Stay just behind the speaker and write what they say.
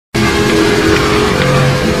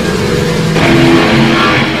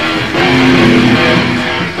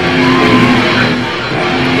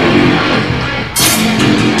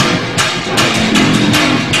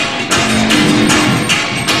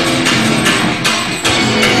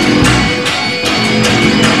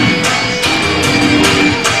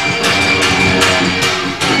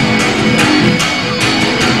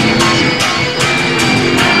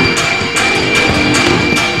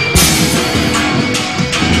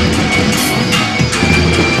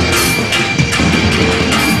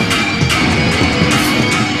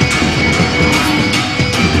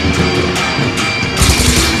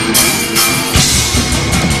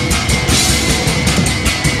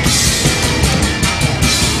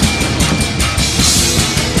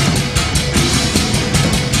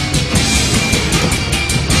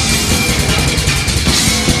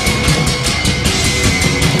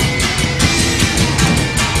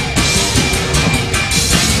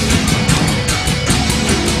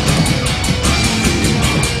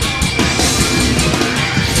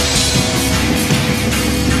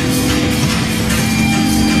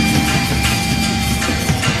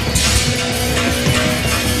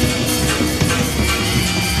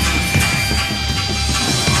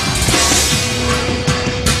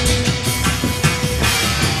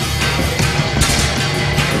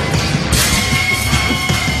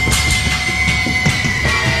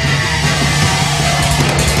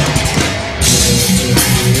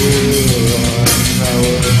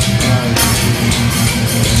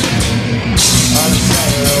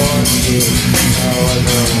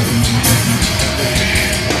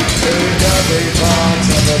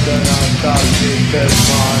how deep is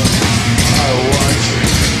mine. I want you.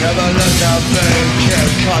 Never let that pain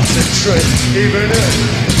can't concentrate. Even if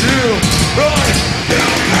you run,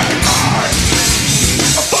 you'll be mine.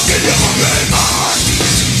 I'm fucking you, I'll be mine.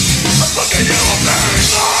 I'm fucking you, I'll be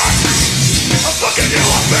mine. I'm fucking you,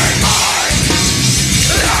 I'll be mine.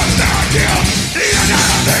 I'm not you. Need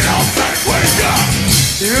another little bit with you.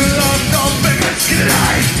 You love nothing but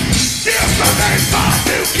tonight. You put me back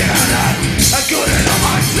together. I couldn't know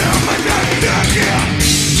myself and not back here.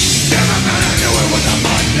 Never man, I knew it was a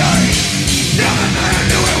Monday. Never man, I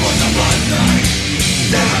knew it was a Monday.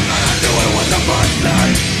 Never man, I knew it was a Monday.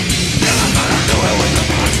 Never man, I knew it was a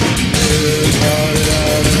Monday. You got it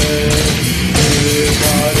out of me. You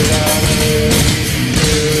got it out of me.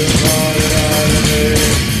 You got it out of me.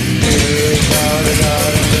 You got it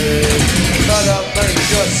out of me. Try to make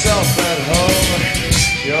yourself at home.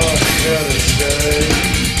 You're here to stay.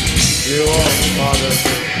 You won't bother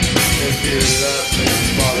me if you let me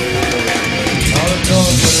bother you. All the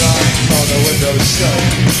doors are locked, all the windows shut.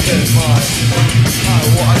 Get mine, I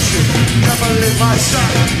want you. Never leave my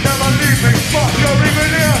side, never leave me. Fuck, you're even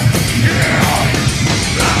here. Yeah.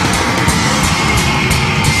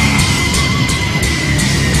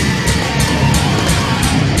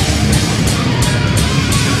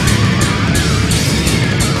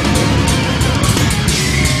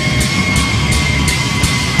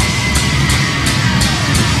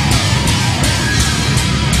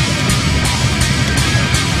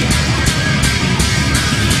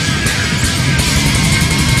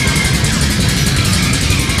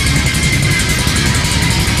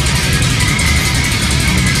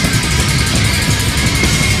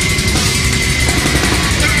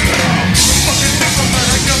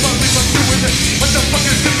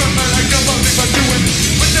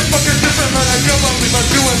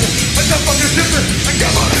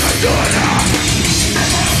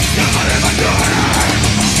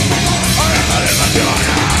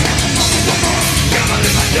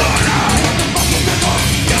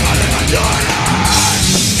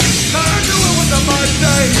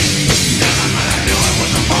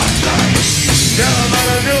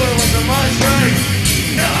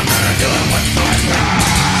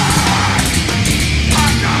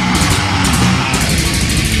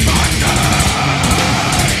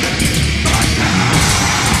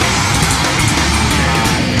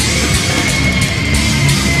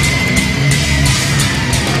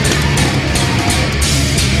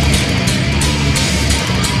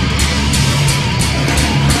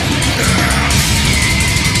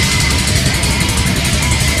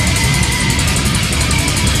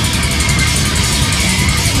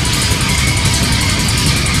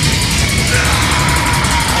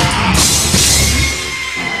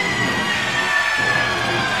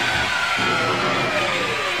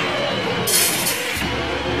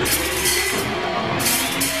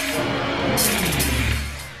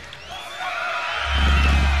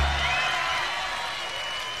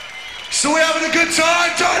 So we having a good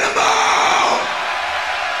time, Dynamo?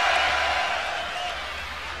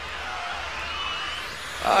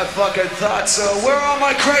 I fucking thought so. Where are all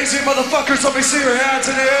my crazy motherfuckers? Let me see your hands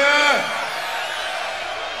in the air.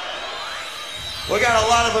 We got a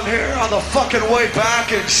lot of them here on the fucking way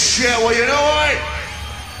back and shit. Well, you know what?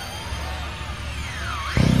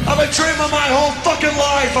 I've been dreaming my whole fucking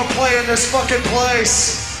life of playing this fucking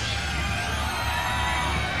place.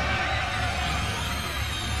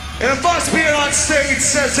 And if us being on stage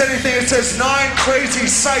says anything, it says 9 crazy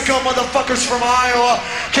psycho motherfuckers from Iowa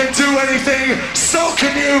can do anything, so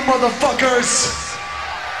can you motherfuckers.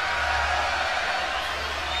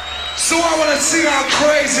 So I want to see how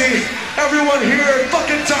crazy everyone here at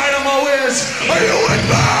fucking Dynamo is. Are you with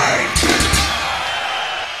me?